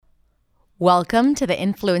Welcome to the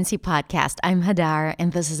Influency Podcast. I'm Hadar,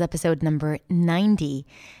 and this is episode number 90.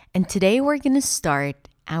 And today we're going to start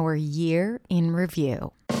our year in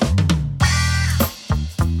review.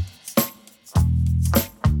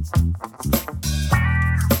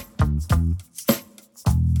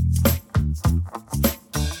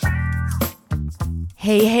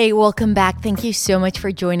 Hey, welcome back. Thank you so much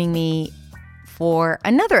for joining me for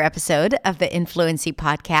another episode of the Influency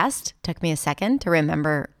Podcast. Took me a second to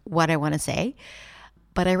remember what I want to say,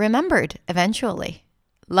 but I remembered eventually,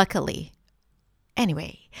 luckily.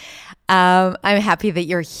 Anyway, I'm happy that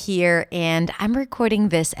you're here, and I'm recording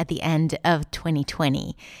this at the end of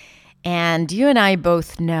 2020. And you and I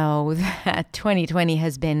both know that 2020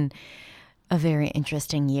 has been a very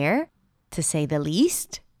interesting year, to say the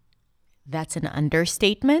least. That's an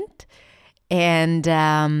understatement.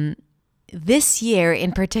 And this year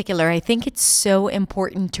in particular, I think it's so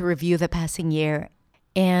important to review the passing year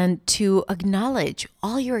and to acknowledge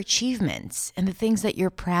all your achievements and the things that you're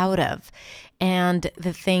proud of and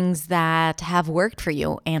the things that have worked for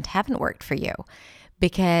you and haven't worked for you.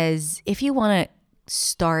 Because if you want to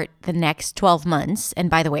start the next 12 months, and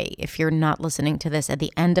by the way, if you're not listening to this at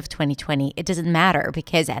the end of 2020, it doesn't matter,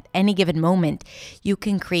 because at any given moment, you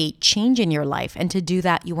can create change in your life. And to do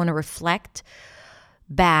that, you want to reflect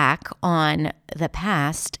back on the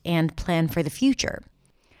past and plan for the future.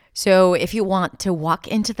 So if you want to walk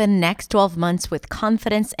into the next 12 months with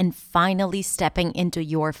confidence and finally stepping into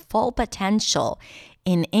your full potential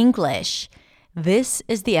in English, this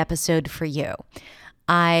is the episode for you.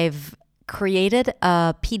 I've created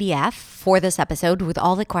a PDF for this episode with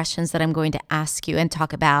all the questions that I'm going to ask you and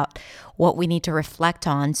talk about what we need to reflect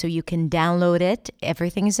on, so you can download it.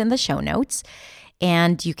 Everything is in the show notes.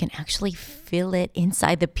 And you can actually fill it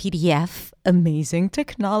inside the PDF. Amazing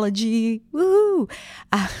technology. Woo!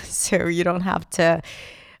 So you don't have to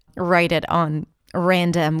write it on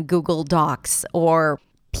random Google Docs or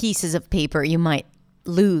pieces of paper you might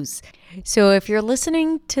lose. So if you're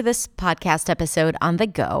listening to this podcast episode on the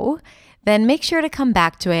go, then make sure to come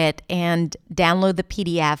back to it and download the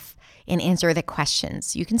PDF and answer the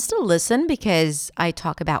questions. You can still listen because I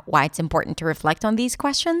talk about why it's important to reflect on these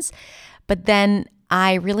questions. But then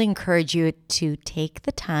I really encourage you to take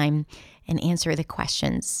the time and answer the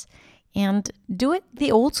questions and do it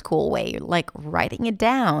the old school way, like writing it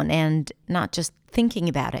down and not just thinking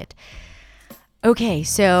about it. Okay,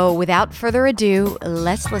 so without further ado,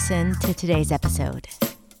 let's listen to today's episode.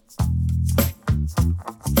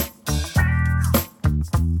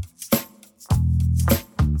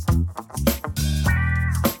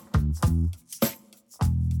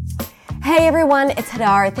 Hey everyone, it's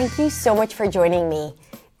Hadar. Thank you so much for joining me.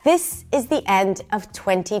 This is the end of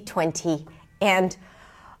 2020, and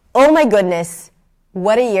oh my goodness,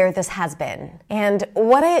 what a year this has been. And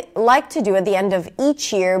what I like to do at the end of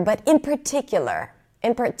each year, but in particular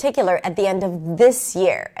at the end of this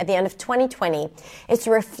year, at the end of 2020, is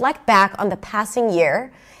to reflect back on the passing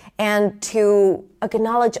year and to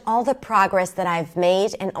acknowledge all the progress that I've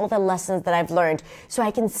made and all the lessons that I've learned, so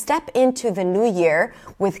I can step into the new year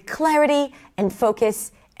with clarity and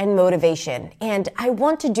focus and motivation. And I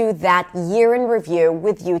want to do that year in review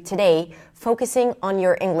with you today, focusing on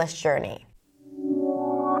your English journey. Did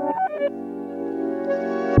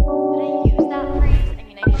I use that phrase? I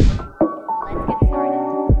didn't. Let's get started.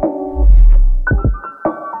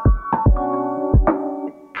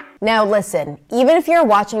 Now listen, even if you're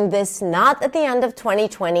watching this not at the end of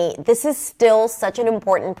 2020, this is still such an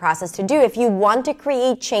important process to do if you want to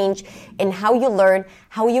create change in how you learn,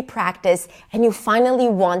 how you practice, and you finally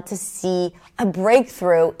want to see a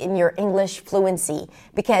breakthrough in your English fluency.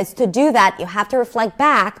 Because to do that, you have to reflect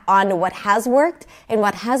back on what has worked and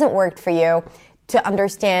what hasn't worked for you, to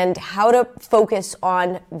understand how to focus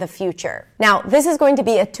on the future. Now, this is going to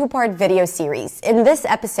be a two-part video series. In this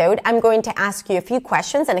episode, I'm going to ask you a few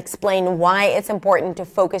questions and explain why it's important to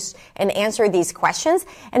focus and answer these questions.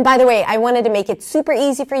 And by the way, I wanted to make it super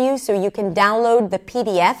easy for you so you can download the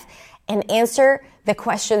PDF and answer the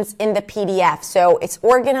questions in the PDF. So it's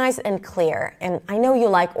organized and clear. And I know you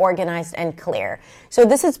like organized and clear. So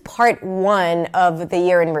this is part one of the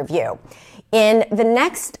year in review. In the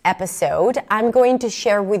next episode, I'm going to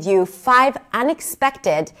share with you 5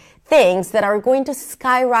 unexpected things that are going to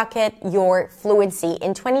skyrocket your fluency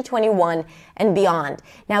in 2021 and beyond.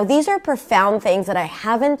 Now, these are profound things that I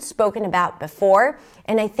haven't spoken about before,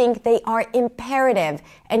 and I think they are imperative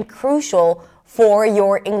and crucial for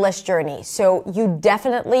your English journey. So you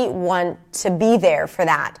definitely want to be there for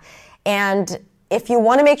that. And if you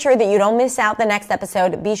want to make sure that you don't miss out the next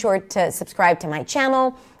episode, be sure to subscribe to my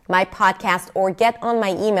channel, my podcast, or get on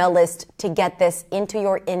my email list to get this into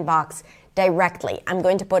your inbox directly. I'm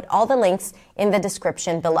going to put all the links in the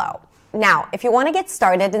description below. Now, if you want to get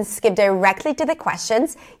started and skip directly to the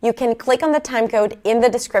questions, you can click on the time code in the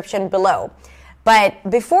description below. But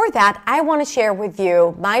before that, I want to share with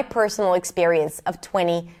you my personal experience of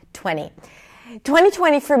 2020.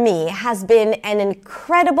 2020 for me has been an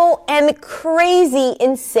incredible and crazy,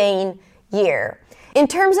 insane year. In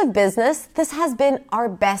terms of business, this has been our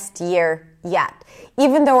best year yet.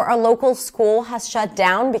 Even though our local school has shut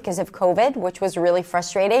down because of COVID, which was really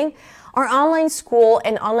frustrating, our online school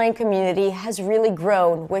and online community has really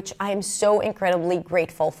grown, which I am so incredibly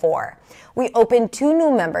grateful for. We opened 2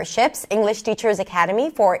 new memberships, English Teachers Academy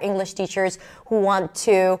for English teachers who want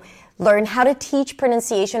to learn how to teach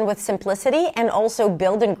pronunciation with simplicity and also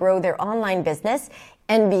build and grow their online business,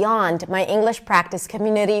 and Beyond, my English practice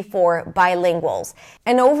community for bilinguals.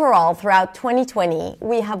 And overall, throughout 2020,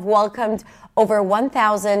 we have welcomed over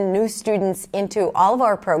 1,000 new students into all of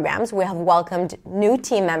our programs. We have welcomed new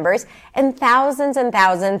team members and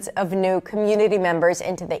thousands of new community members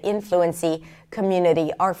into the Influency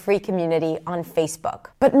community, our free community on Facebook.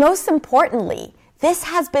 But most importantly, this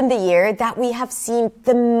has been the year that we have seen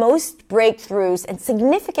the most breakthroughs and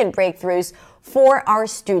significant breakthroughs for our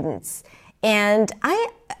students. And I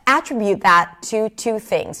attribute that to 2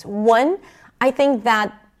 things. One, I think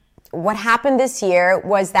that what happened this year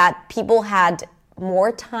was that people had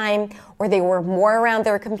more time or they were more around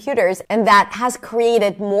their computers, and that has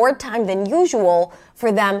created more time than usual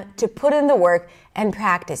for them to put in the work and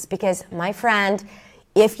practice. Because, my friend,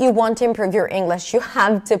 if you want to improve your English, you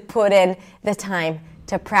have to put in the time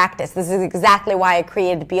to practice. This is exactly why I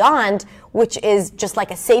created Beyond, which is just like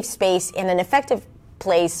a safe space and an effective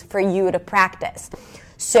place for you to practice.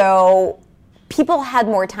 So people had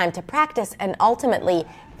more time to practice, and ultimately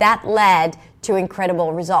that led to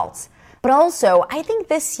incredible results. But also, I think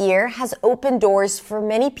this year has opened doors for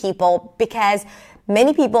many people because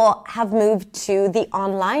many people have moved to the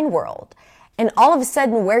online world. And all of a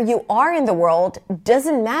sudden, where you are in the world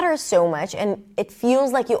doesn't matter so much, and it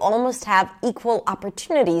feels like you almost have equal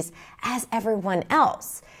opportunities as everyone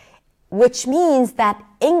else, which means that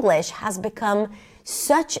English has become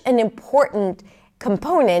such an important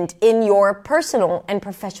component in your personal and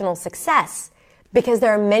professional success because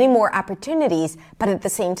there are many more opportunities, but at the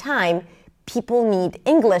same time, people need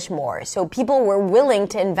English more. So people were willing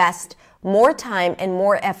to invest more time and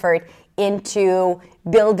more effort into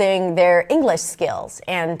building their English skills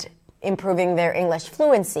and improving their English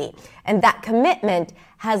fluency. And that commitment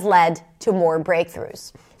has led to more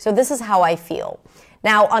breakthroughs. So this is how I feel.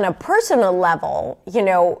 Now, on a personal level,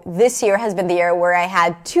 this year has been the year where I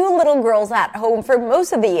had 2 little girls at home for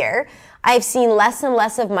most of the year. I've seen less and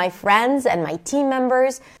less of my friends and my team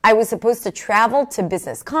members. I was supposed to travel to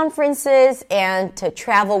business conferences and to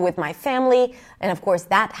travel with my family. And of course,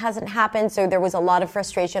 that hasn't happened. So there was a lot of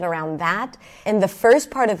frustration around that. And the first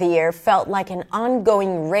part of the year felt like an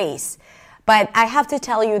ongoing race. But I have to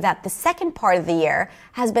tell you that the second part of the year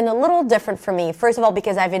has been a little different for me. First of all,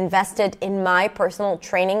 because I've invested in my personal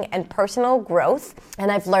training and personal growth,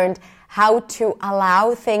 and I've learned how to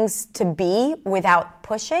allow things to be without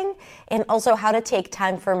pushing, and also how to take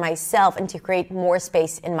time for myself and to create more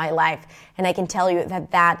space in my life. And I can tell you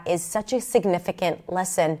that that is such a significant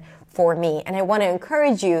lesson for me. And I want to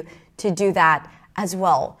encourage you to do that as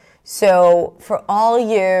well. So for all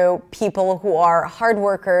you people who are hard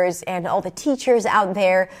workers and all the teachers out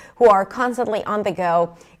there who are constantly on the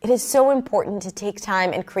go, it is so important to take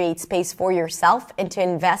time and create space for yourself and to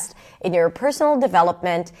invest in your personal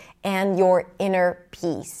development and your inner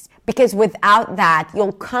peace. Because without that,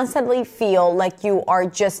 you'll constantly feel like you are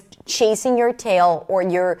just chasing your tail or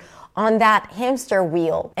you're on that hamster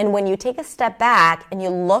wheel. And when you take a step back and you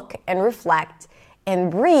look and reflect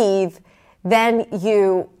and breathe, then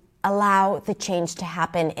you allow the change to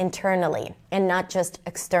happen internally and not just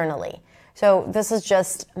externally. So this is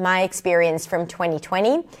just my experience from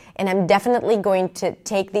 2020, and I'm definitely going to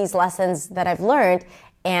take these lessons that I've learned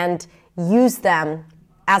and use them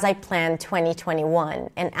as I plan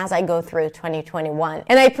 2021 and as I go through 2021.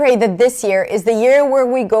 And I pray that this year is the year where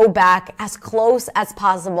we go back as close as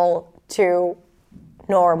possible to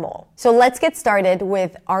normal. So let's get started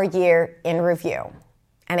with our year in review.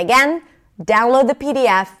 And again, download the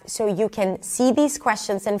PDF so you can see these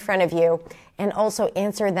questions in front of you and also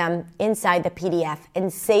answer them inside the PDF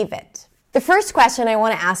and save it. The first question I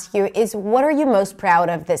want to ask you is, what are you most proud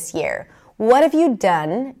of this year? What have you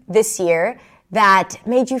done this year that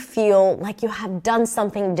made you feel like you have done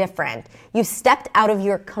something different? You stepped out of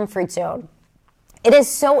your comfort zone. It is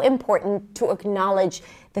so important to acknowledge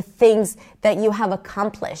the things that you have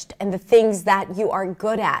accomplished and the things that you are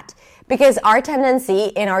good at, Because our tendency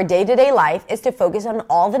in our day-to-day life is to focus on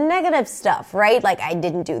all the negative stuff, right? Like, I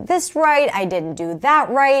didn't do this right, I didn't do that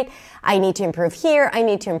right, I need to improve here, I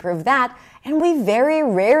need to improve that. And we very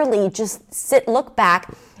rarely just look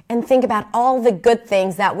back and think about all the good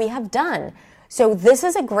things that we have done. So this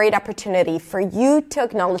is a great opportunity for you to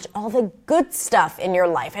acknowledge all the good stuff in your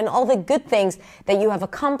life and all the good things that you have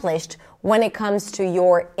accomplished when it comes to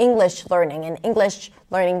your English learning and English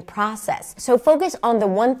learning process. So focus on the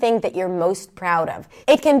one thing that you're most proud of.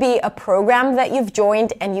 It can be a program that you've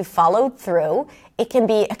joined and you followed through. It can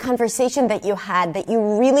be a conversation that you had that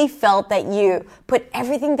you really felt that you put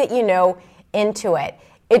everything that you know into it.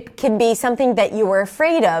 It can be something that you were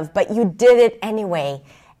afraid of, but you did it anyway.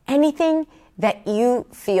 Anything that you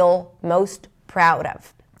feel most proud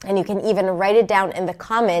of. And you can even write it down in the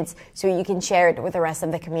comments so you can share it with the rest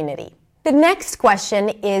of the community. The next question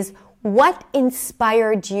is, what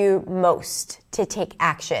inspired you most to take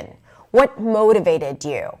action? What motivated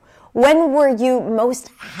you? When were you most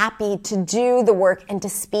happy to do the work and to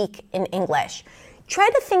speak in English? Try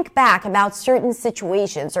to think back about certain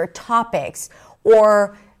situations or topics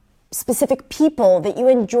or specific people that you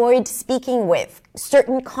enjoyed speaking with,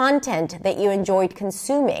 certain content that you enjoyed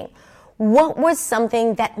consuming. What was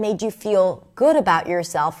something that made you feel good about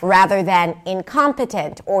yourself rather than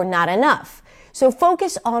incompetent or not enough? So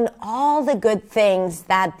focus on all the good things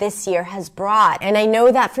that this year has brought. And I know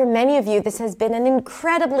that for many of you, this has been an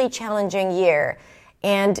incredibly challenging year.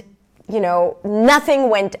 And, nothing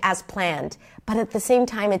went as planned. But at the same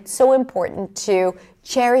time, it's so important to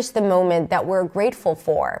cherish the moment that we're grateful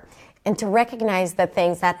for and to recognize the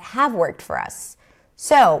things that have worked for us.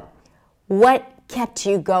 So, what kept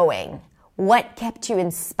you going? What kept you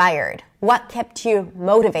inspired? What kept you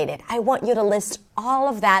motivated? I want you to list all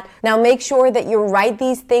of that. Now make sure that you write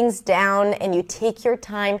these things down and you take your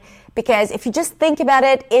time, because if you just think about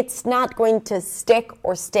it, it's not going to stick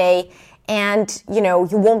or stay, and you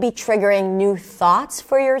won't be triggering new thoughts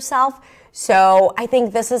for yourself. So I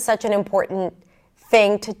think this is such an important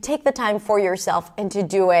thing to take the time for yourself and to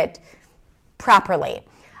do it properly.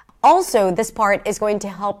 Also, this part is going to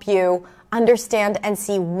help you understand and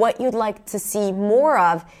see what you'd like to see more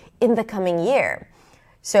of in the coming year.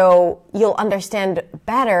 So you'll understand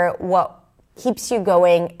better what keeps you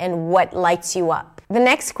going and what lights you up. The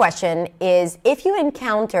next question is, if you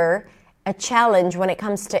encounter a challenge when it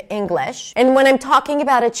comes to English, and when I'm talking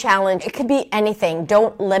about a challenge, it could be anything.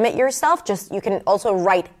 Don't limit yourself. You can also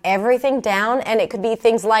write everything down, and it could be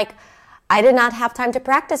things like, I did not have time to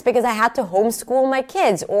practice because I had to homeschool my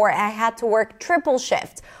kids, or I had to work triple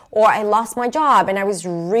shift, or I lost my job and I was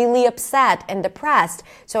really upset and depressed,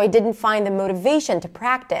 so I didn't find the motivation to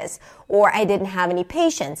practice, or I didn't have any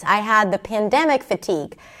patience. I had the pandemic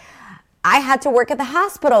fatigue. I had to work at the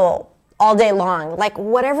hospital all day long. Like,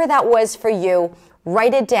 whatever that was for you,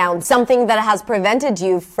 write it down. Something that has prevented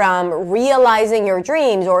you from realizing your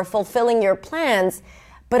dreams or fulfilling your plans.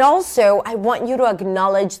 But also, I want you to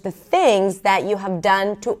acknowledge the things that you have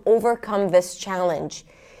done to overcome this challenge.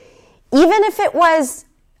 Even if it was,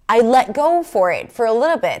 I let go for it for a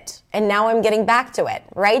little bit, and now I'm getting back to it,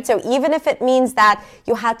 right? So even if it means that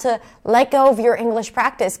you had to let go of your English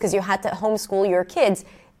practice because you had to homeschool your kids,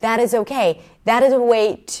 that is okay. That is a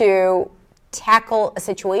way to tackle a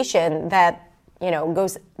situation that,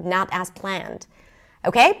 goes not as planned.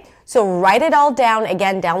 Okay? So write it all down.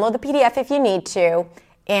 Again, download the PDF if you need to.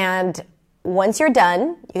 And once you're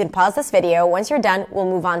done, you can pause this video. Once you're done, we'll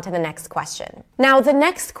move on to the next question. Now, the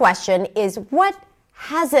next question is, what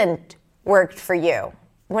hasn't worked for you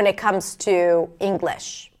when it comes to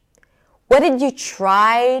English? What did you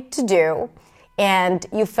try to do and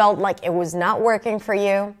you felt like it was not working for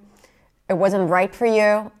you? It wasn't right for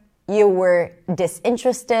you. You were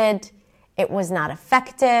disinterested. It was not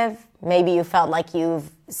effective. Maybe you felt like you've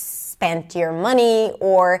spent your money,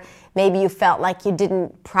 or maybe you felt like you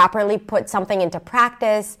didn't properly put something into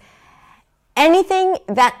practice. Anything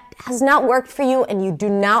that has not worked for you and you do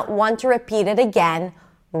not want to repeat it again,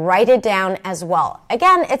 write it down as well.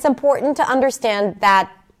 Again, it's important to understand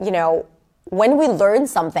that, when we learn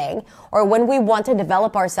something or when we want to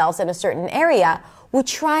develop ourselves in a certain area, we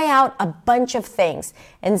try out a bunch of things,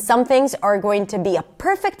 and some things are going to be a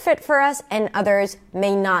perfect fit for us and others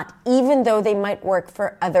may not, even though they might work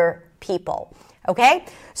for other people. Okay?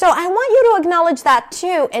 So I want you to acknowledge that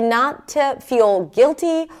too, and not to feel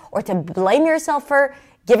guilty or to blame yourself for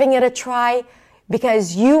giving it a try,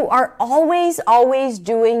 because you are always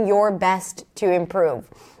doing your best to improve,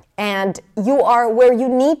 and you are where you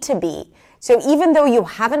need to be. So even though you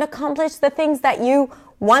haven't accomplished the things that you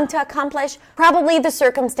want to accomplish, probably the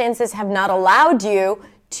circumstances have not allowed you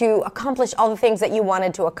to accomplish all the things that you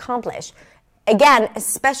wanted to accomplish. Again,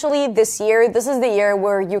 especially this year, this is the year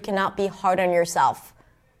where you cannot be hard on yourself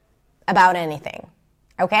about anything,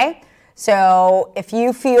 okay? So if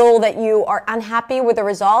you feel that you are unhappy with the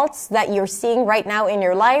results that you're seeing right now in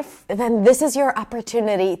your life, then this is your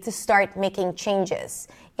opportunity to start making changes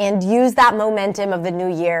and use that momentum of the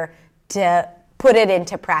new year to put it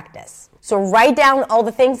into practice. So write down all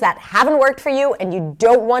the things that haven't worked for you and you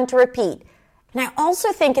don't want to repeat. And I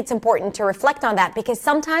also think it's important to reflect on that, because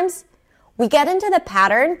sometimes we get into the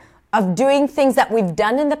pattern of doing things that we've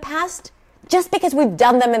done in the past just because we've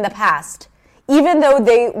done them in the past. Even though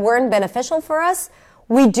they weren't beneficial for us,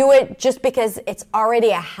 we do it just because it's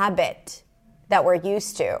already a habit that we're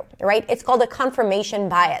used to, right? It's called a confirmation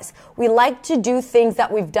bias. We like to do things that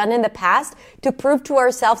we've done in the past to prove to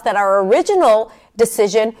ourselves that our original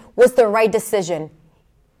decision was the right decision.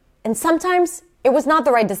 And sometimes it was not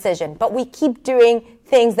the right decision, but we keep doing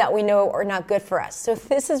things that we know are not good for us. So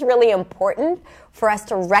this is really important for us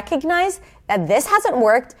to recognize that this hasn't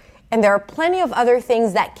worked, and there are plenty of other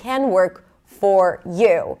things that can work for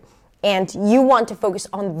you. And you want to focus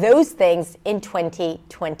on those things in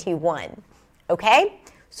 2021. Okay?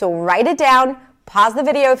 So write it down, pause the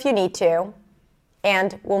video if you need to,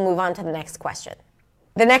 and we'll move on to the next question.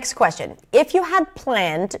 The next question: if you had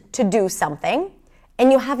planned to do something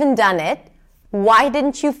and you haven't done it, why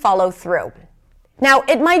didn't you follow through? Now,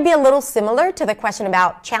 it might be a little similar to the question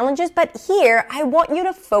about challenges, but here I want you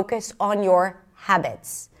to focus on your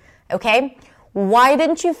habits. Okay? Why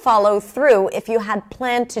didn't you follow through if you had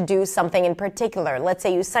planned to do something in particular? Let's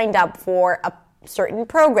say you signed up for a certain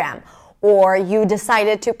program, or you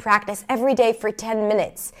decided to practice every day for 10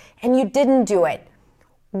 minutes and you didn't do it.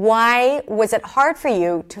 Why was it hard for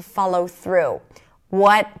you to follow through?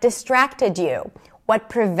 What distracted you? What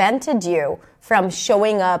prevented you from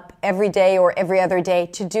showing up every day or every other day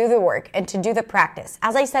to do the work and to do the practice?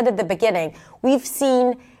 As I said at the beginning, we've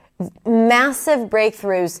seen massive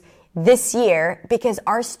breakthroughs this year because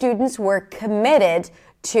our students were committed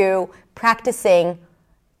to practicing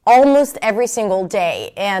almost every single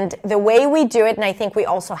day. And the way we do it, and I think we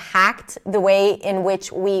also hacked the way in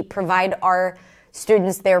which we provide our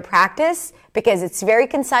students their practice, because it's very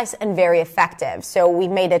concise and very effective. So we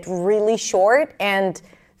made it really short and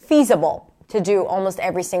feasible to do almost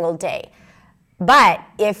every single day. But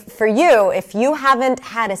if you haven't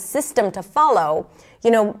had a system to follow,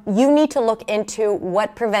 you need to look into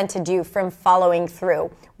what prevented you from following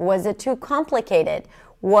through. Was it too complicated?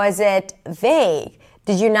 Was it vague?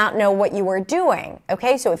 Did you not know what you were doing?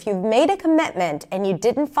 Okay, so if you've made a commitment and you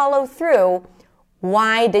didn't follow through,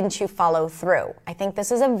 why didn't you follow through? I think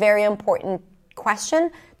this is a very important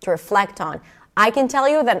question to reflect on. I can tell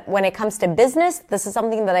you that when it comes to business, this is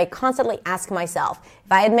something that I constantly ask myself.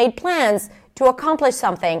 If I had made plans to accomplish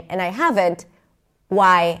something and I haven't,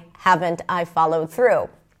 why haven't I followed through?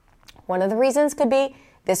 One of the reasons could be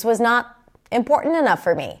this was not important enough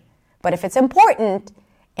for me. But if it's important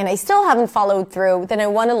and I still haven't followed through, then I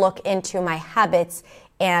want to look into my habits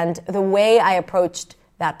and the way I approached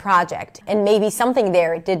that project. And maybe something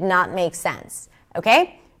there did not make sense.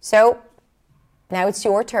 Okay? So now it's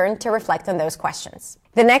your turn to reflect on those questions.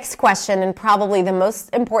 The next question, and probably the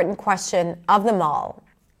most important question of them all,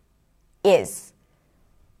 is: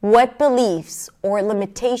 what beliefs or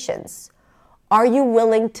limitations are you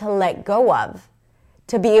willing to let go of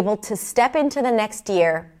to be able to step into the next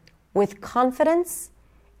year with confidence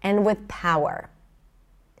and with power?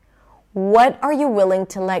 What are you willing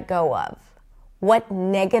to let go of? What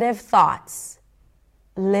negative thoughts,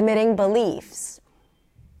 limiting beliefs,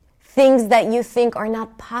 things that you think are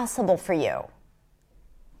not possible for you,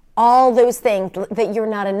 all those things that you're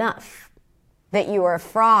not enough, that you are a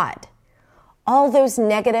fraud, all those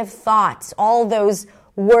negative thoughts, all those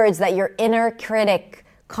words that your inner critic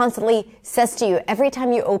constantly says to you every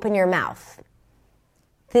time you open your mouth.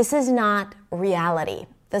 This is not reality.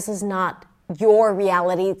 This is not your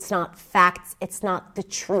reality. It's not facts. It's not the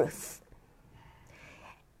truth.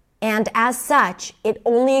 And as such, it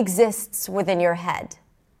only exists within your head.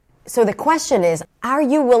 So the question is, are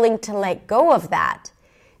you willing to let go of that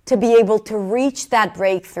to be able to reach that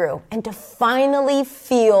breakthrough and to finally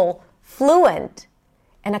feel fluent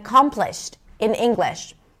and accomplished in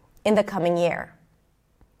English in the coming year?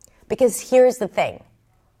 Because here's the thing,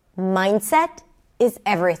 mindset is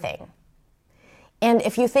everything. And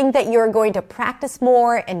if you think that you're going to practice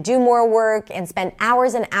more and do more work and spend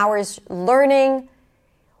hours and hours learning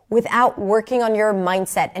without working on your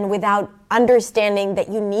mindset and without understanding that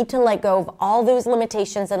you need to let go of all those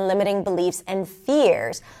limitations and limiting beliefs and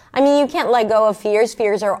fears. I mean, you can't let go of fears.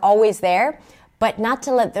 Fears are always there, but not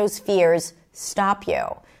to let those fears stop you.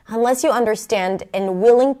 Unless you understand and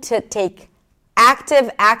willing to take active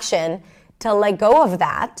action to let go of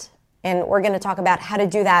that, and we're going to talk about how to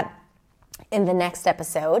do that in the next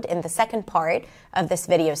episode, in the second part of this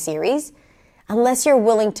video series. Unless you're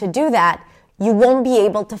willing to do that, you won't be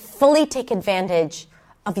able to fully take advantage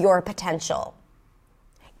of your potential.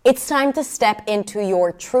 It's time to step into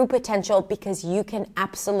your true potential because you can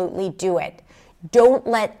absolutely do it. Don't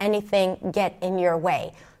let anything get in your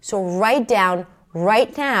way. So write down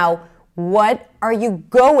right now, what are you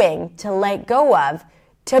going to let go of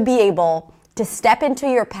to be able to step into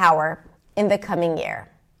your power in the coming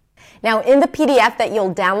year? Now, in the PDF that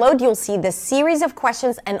you'll download, you'll see the series of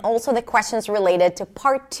questions and also the questions related to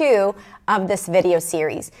part 2 of this video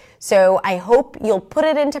series. So I hope you'll put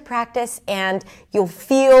it into practice and you'll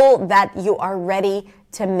feel that you are ready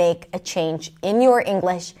to make a change in your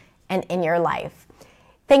English and in your life.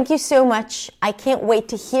 Thank you so much. I can't wait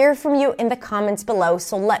to hear from you in the comments below.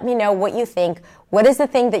 So let me know what you think. What is the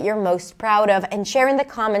thing that you're most proud of? And share in the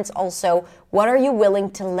comments also, what are you willing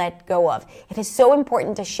to let go of? It is so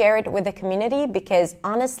important to share it with the community because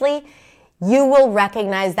honestly, you will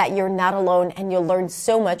recognize that you're not alone and you'll learn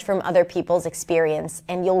so much from other people's experience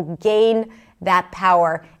and you'll gain that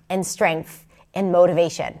power and strength and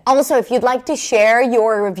motivation. Also, if you'd like to share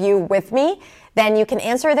your review with me, then you can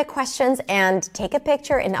answer the questions and take a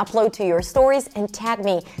picture and upload to your stories and tag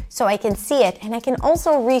me so I can see it. And I can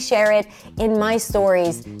also reshare it in my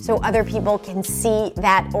stories so other people can see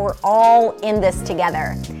that we're all in this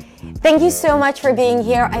together. Thank you so much for being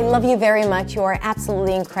here. I love you very much. You are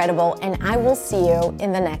absolutely incredible. And I will see you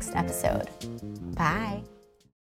in the next episode. Bye.